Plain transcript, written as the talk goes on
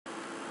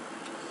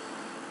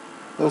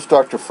This is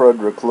Dr.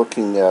 Frederick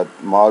looking at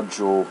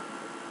Module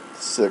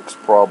 6,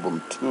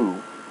 Problem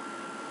 2.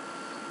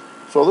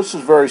 So this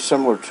is very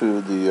similar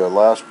to the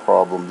last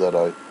problem that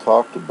I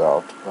talked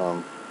about.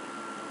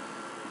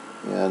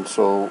 And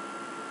so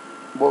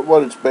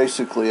what it's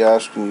basically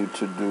asking you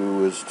to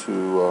do is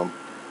to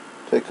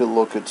take a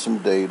look at some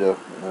data,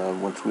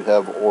 which we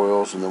have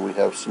oils and then we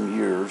have some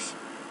years.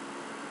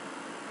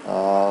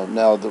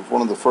 Now,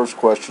 one of the first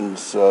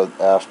questions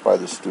asked by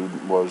the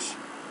student was,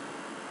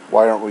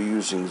 why aren't we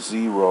using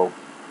 0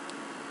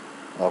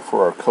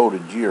 for our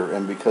coded year?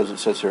 And because it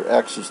says here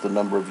X is the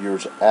number of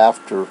years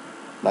after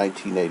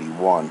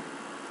 1981.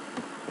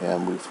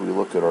 And if we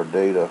look at our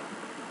data,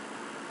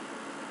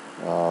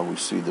 we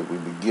see that we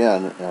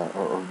begin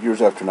or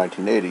years after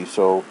 1980.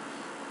 So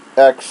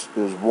X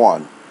is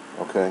 1,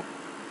 okay?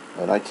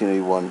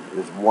 1981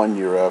 is 1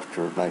 year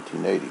after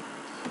 1980.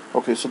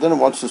 Okay, so then it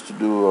wants us to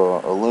do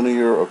a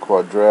linear, a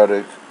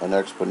quadratic, an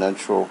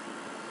exponential,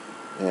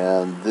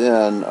 and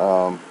then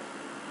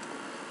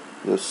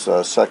this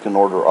second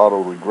order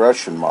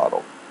autoregression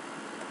model.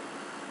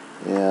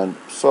 And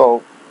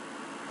so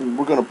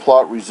we're going to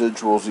plot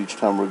residuals each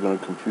time we're going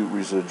to compute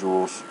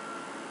residuals.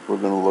 We're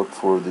going to look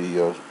for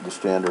the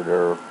standard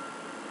error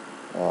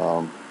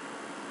of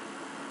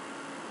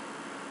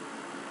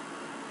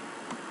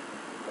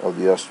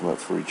the estimate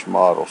for each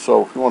model.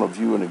 So if you want to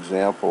view an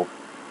example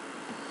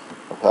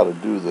of how to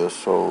do this,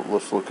 so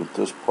let's look at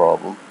this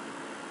problem.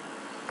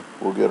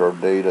 We'll get our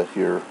data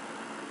here.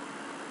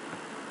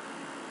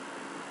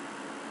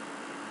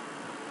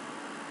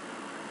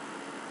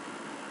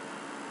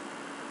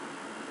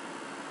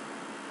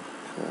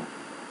 Okay.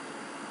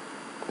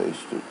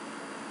 Paste it.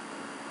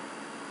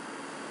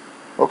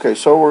 Okay,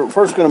 so we're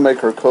first going to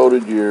make our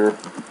coded year.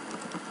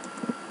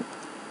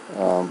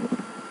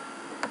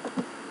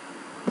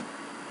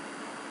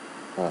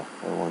 I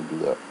don't want to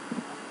do that.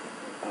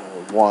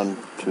 1,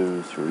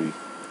 2, 3.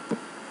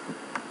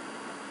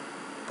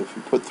 If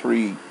you put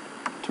 3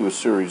 to a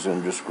series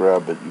and just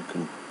grab it, you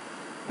can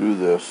do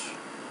this.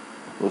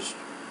 Let's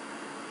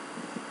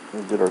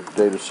get our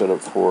data set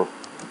up for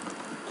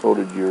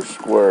coded year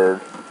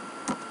squared.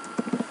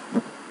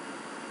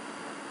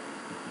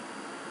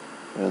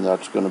 And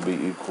that's going to be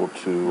equal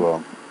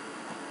to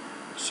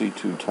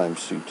C2 times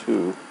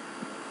C2.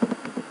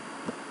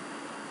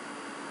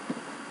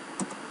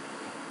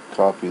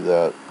 Copy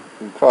that.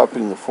 You're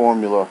copying the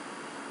formula,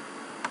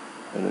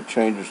 and it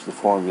changes the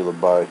formula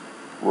by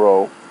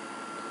row.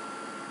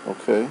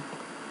 Okay.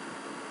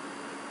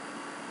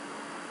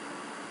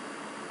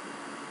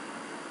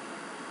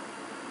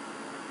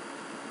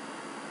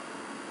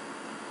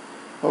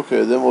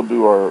 Okay, then we'll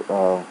do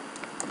our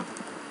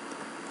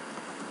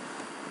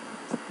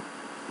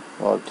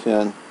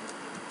 10.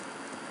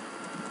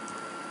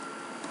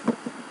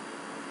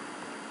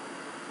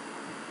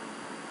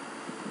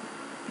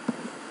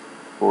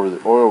 For the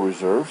oil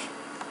reserves.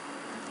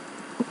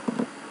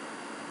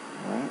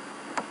 Alright.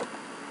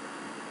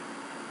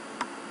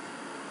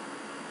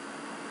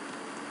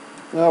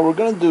 Now we're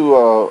going to do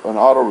an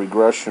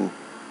autoregression.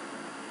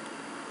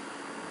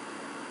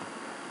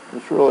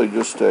 It's really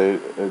just a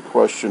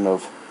question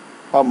of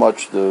how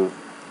much the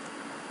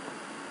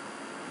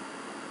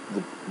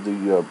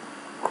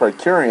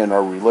criterion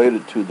are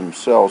related to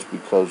themselves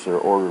because they're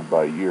ordered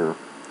by year.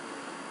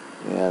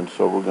 And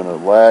so we're going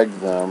to lag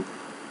them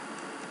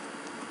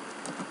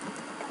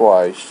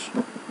twice,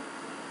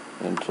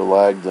 and to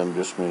lag them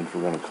just means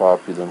we're going to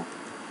copy them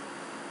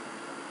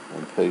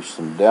and paste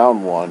them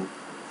down one,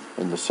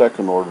 and the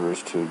second order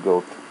is to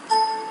go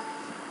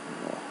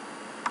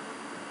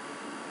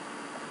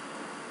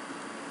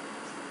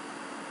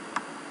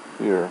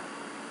here.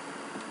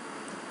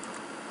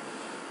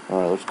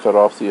 Alright, let's cut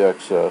off the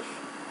excess.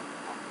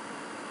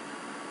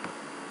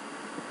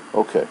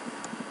 Okay.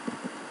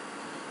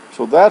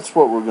 So that's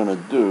what we're going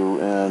to do,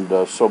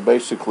 and so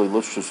basically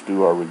let's just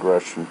do our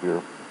regression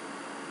here.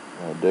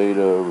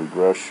 Data,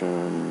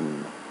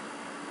 regression,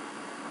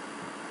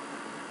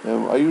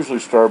 and I usually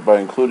start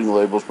by including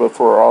labels, but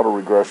for our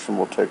auto-regression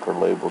we'll take our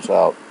labels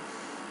out.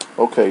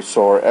 Okay,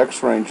 so our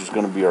X range is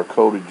going to be our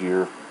coded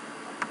year.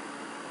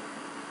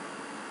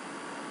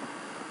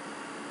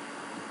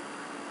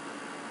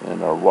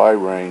 And our Y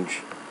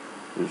range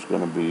is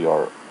going to be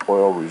our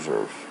oil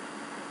reserves.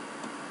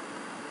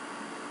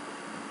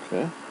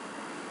 Okay.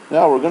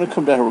 Now we're going to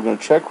come down here, we're going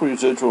to check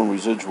residual and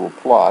residual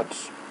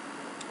plots.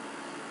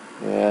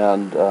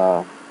 And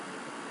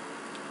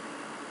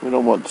we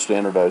don't want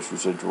standardized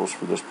residuals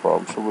for this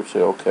problem, so we'll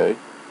say OK.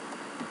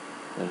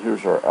 And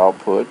here's our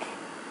output.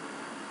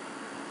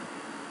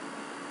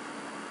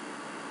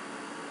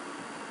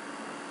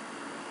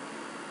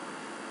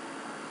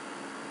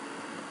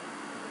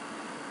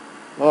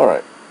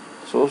 Alright,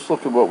 so let's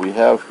look at what we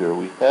have here.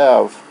 We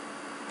have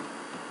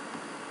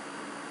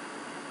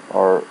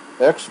our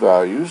X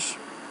values,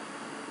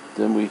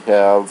 then we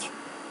have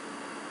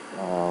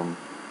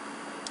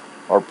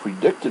our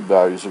predicted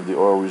values of the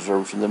oil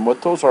reserves, and then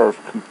what those are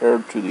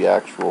compared to the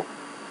actual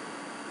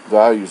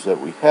values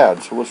that we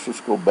had. So let's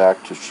just go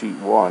back to sheet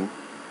 1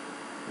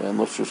 and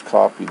let's just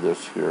copy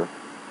this here.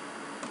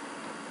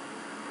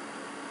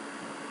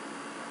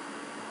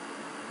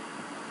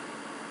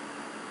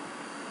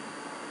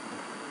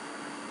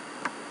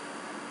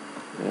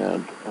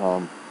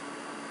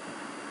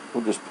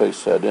 we'll just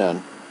paste that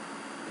in,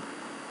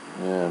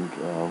 and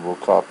we'll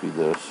copy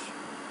this.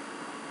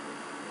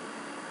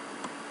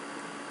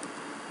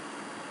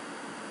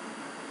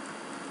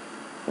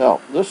 Now,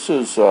 this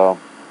is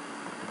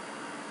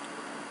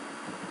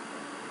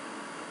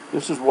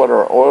what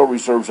our oil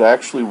reserves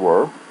actually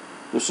were.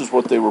 This is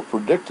what they were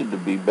predicted to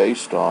be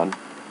based on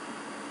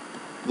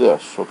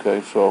this.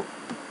 Okay, so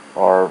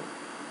our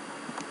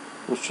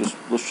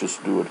let's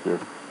just do it here.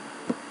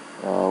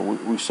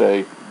 We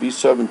say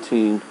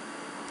B17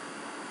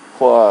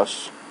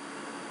 plus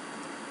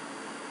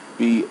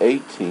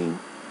B18,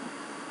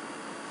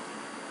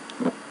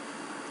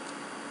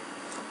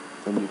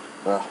 and you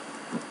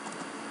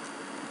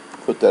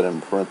put that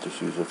in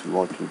parentheses if you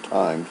want to,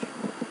 times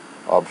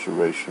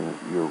observation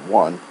year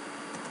 1.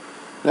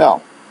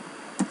 Now,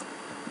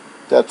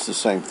 that's the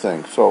same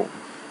thing. So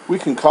we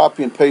can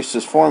copy and paste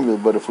this formula,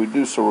 but if we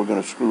do so, we're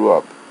going to screw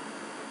up.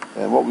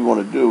 And what we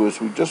want to do is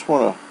we just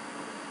want to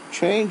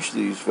change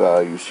these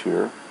values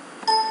here.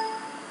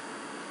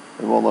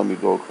 It won't let me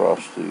go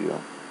across the...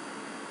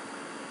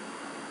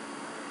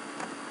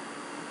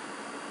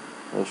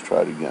 let's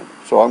try it again.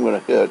 So I'm going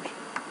to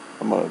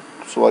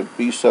select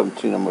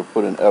B17, I'm going to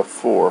put in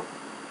F4.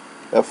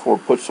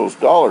 F4 puts those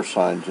dollar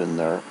signs in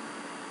there.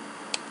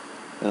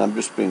 And I'm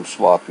just being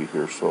sloppy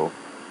here, so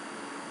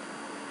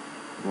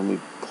let me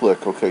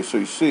click. Okay, so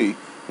you see,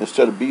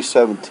 instead of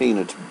B17,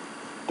 it's $B,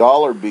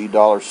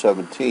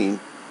 $17.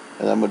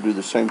 And I'm going to do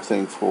the same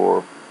thing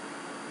for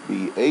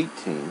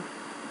B18.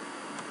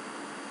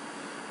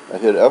 I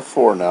hit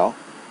F4 now.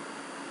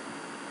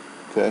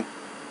 Okay.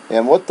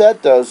 And what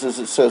that does is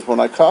it says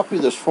when I copy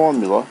this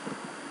formula,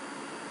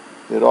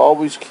 it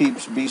always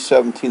keeps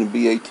B17 and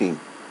B18.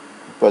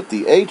 But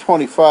the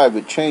A25,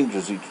 it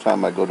changes each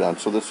time I go down.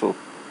 So this will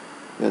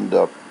end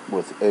up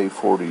with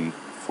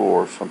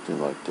A44,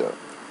 something like that.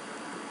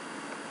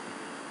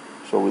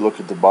 So we look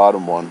at the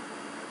bottom one,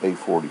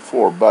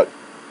 A44. But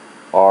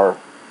our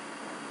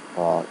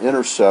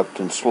intercept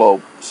and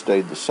slope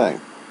stayed the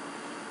same.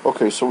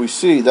 Okay, so we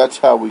see that's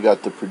how we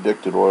got the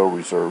predicted oil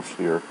reserves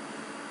here.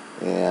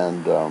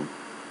 And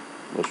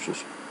let's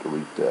just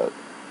delete that.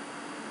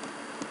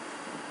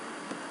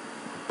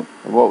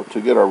 And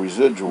to get our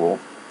residual,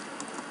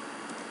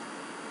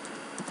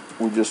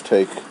 we just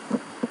take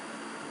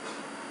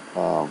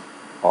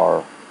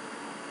our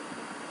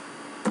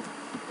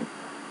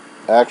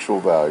actual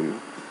value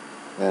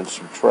and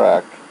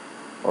subtract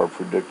our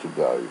predicted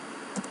value.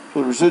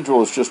 So the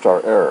residual is just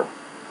our error.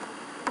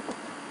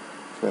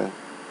 Okay.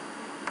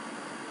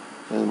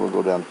 And we'll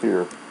go down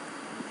here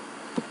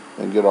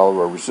and get all of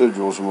our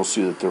residuals, and we'll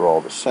see that they're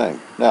all the same.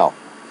 Now,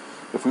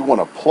 if we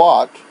want to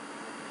plot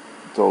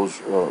those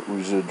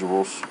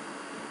residuals,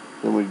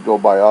 then we go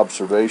by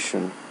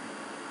observation,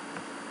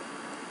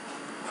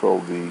 Control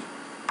V,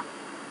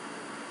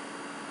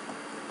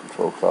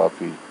 Control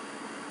Copy,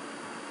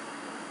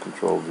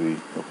 Control V,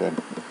 okay?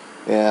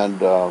 And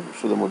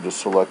so then we'll just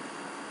select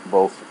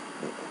both.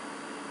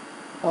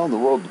 How in the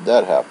world did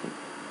that happen?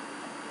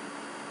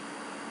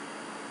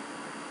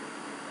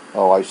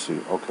 Oh, I see,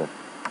 okay.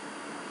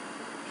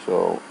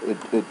 So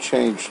it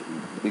changed,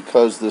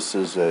 because this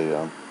is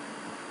a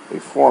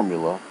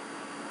formula,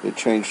 it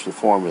changed the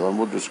formula, and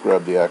we'll just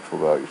grab the actual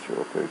values here,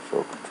 okay?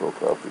 So Control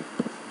Copy,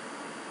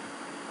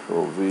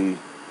 Control V,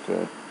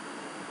 okay.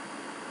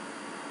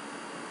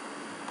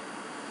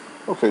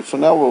 Okay, so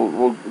now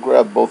we'll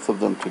grab both of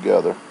them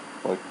together,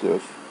 like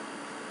this,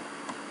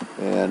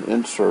 and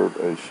insert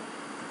a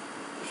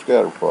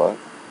scatter plot.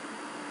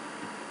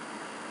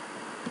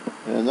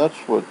 And that's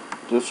what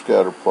this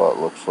scatter plot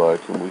looks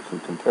like, and we can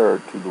compare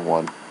it to the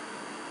one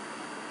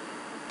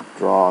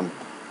drawn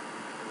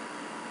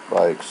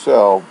by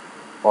Excel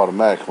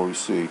automatically. We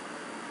see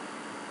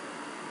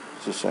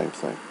it's the same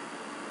thing.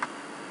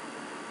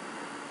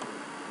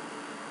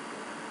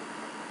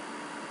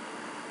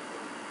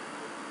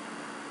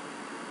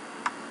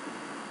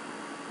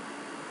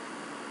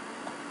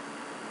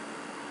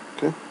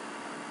 Okay.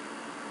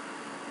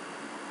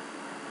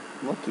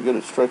 I'd like to get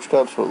it stretched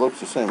out so it looks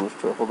the same. Let's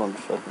try. Hold on a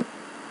second.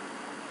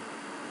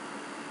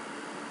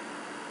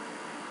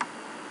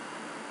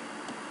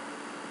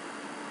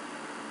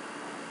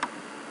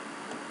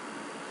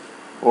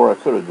 Or I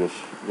could have just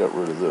got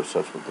rid of this.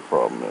 That's what the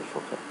problem is.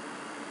 Okay.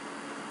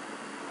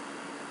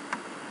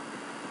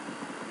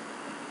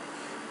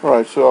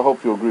 Alright, so I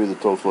hope you'll agree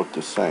that those look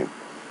the same.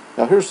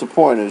 Now here's the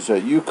point, is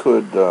that you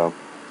could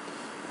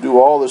do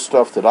all this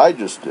stuff that I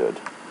just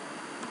did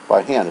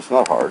by hand. It's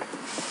not hard.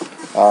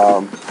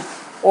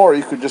 Or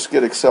you could just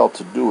get Excel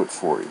to do it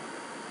for you.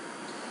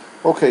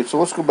 Okay, so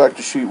let's go back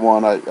to sheet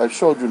 1. I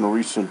showed you in a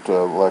recent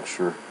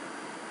lecture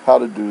how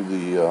to do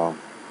the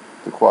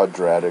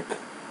quadratic.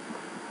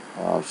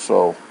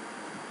 So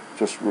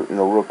just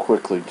real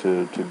quickly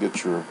to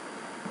get your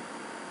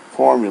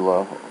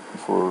formula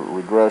for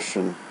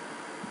regression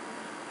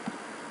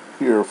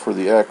here for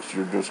the x,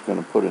 you're just going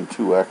to put in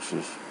 2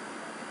 x's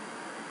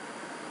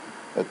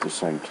at the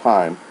same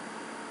time.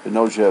 It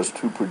knows you has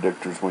 2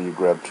 predictors when you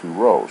grab 2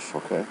 rows,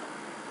 okay?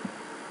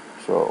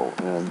 So,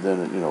 and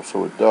then,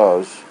 so it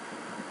does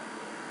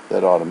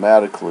that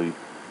automatically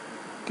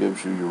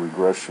gives you your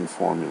regression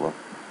formula.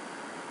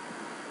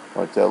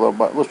 Like that.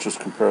 Let's just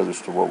compare this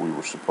to what we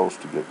were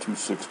supposed to get,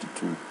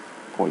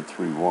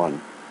 262.31.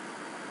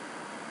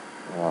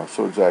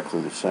 So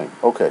exactly the same.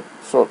 Okay,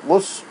 so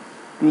let's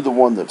do the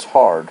one that's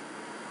hard,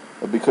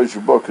 because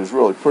your book is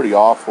really pretty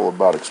awful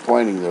about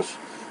explaining this.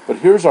 But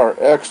here's our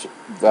x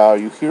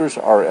value. Here's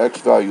our x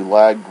value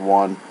lagged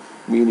 1,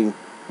 meaning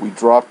we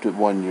dropped it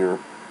 1 year,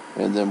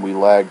 and then we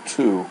lagged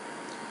 2.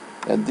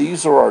 And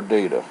these are our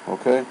data,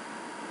 okay?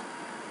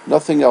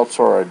 Nothing else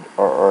are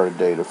our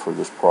data for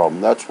this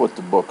problem. That's what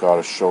the book ought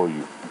to show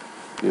you,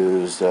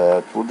 is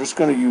that we're just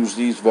going to use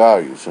these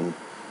values. And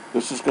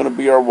this is going to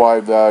be our y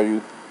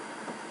value,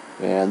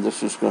 and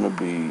this is going to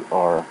be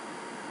our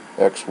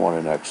x1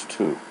 and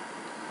x2.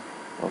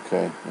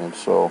 Okay, and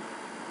so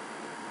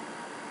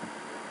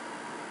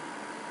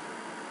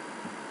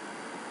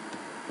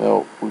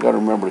now we got to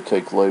remember to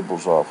take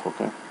labels off,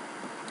 okay?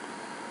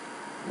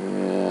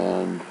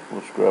 And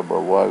let's grab our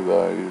y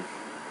values.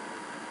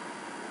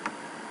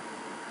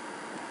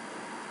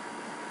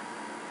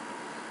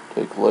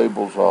 Take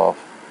labels off.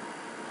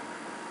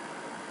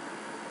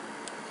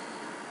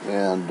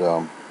 And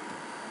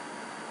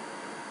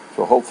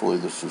so hopefully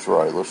this is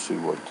right. Let's see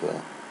what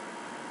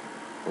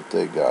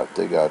they got.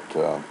 They got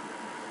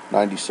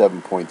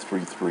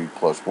 97.33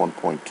 plus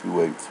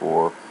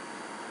 1.284.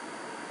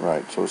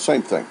 Right, so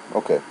same thing.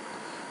 Okay.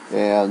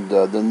 And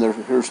then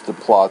here's the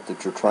plot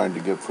that you're trying to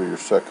get for your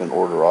second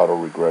order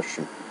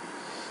autoregression.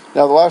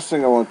 Now the last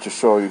thing I want to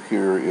show you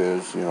here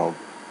is,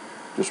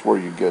 just where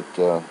you get,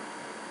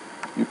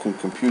 you can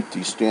compute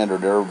these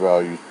standard error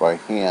values by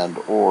hand,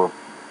 or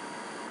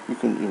you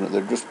can,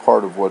 they're just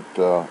part of what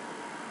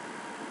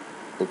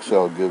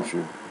Excel gives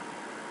you.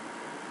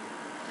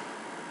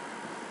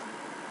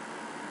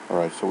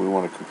 Alright, so we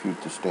want to compute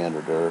the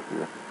standard error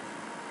here.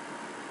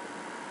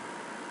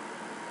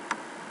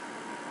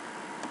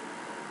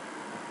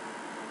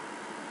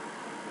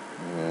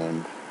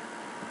 And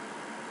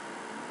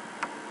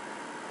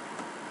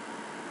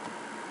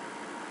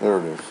there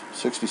it is,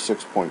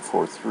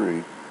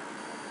 66.43,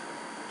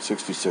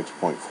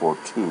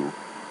 66.42.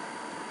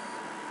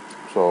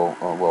 So,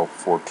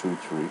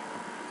 423.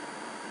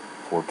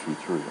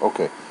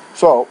 Okay,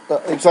 so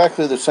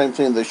exactly the same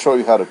thing. They show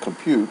you how to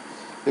compute.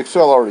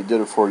 Excel already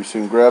did it for you, so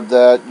you can grab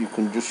that. You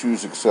can just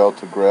use Excel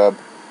to grab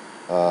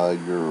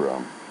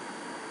your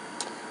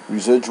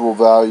residual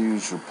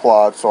values, your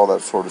plots, all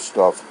that sort of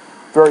stuff.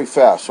 Very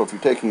fast. So if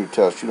you're taking your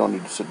test, you don't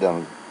need to sit down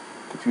and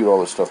compute all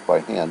this stuff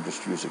by hand.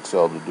 Just use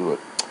Excel to do it.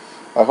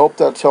 I hope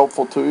that's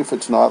helpful to you. If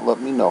it's not,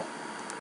 let me know.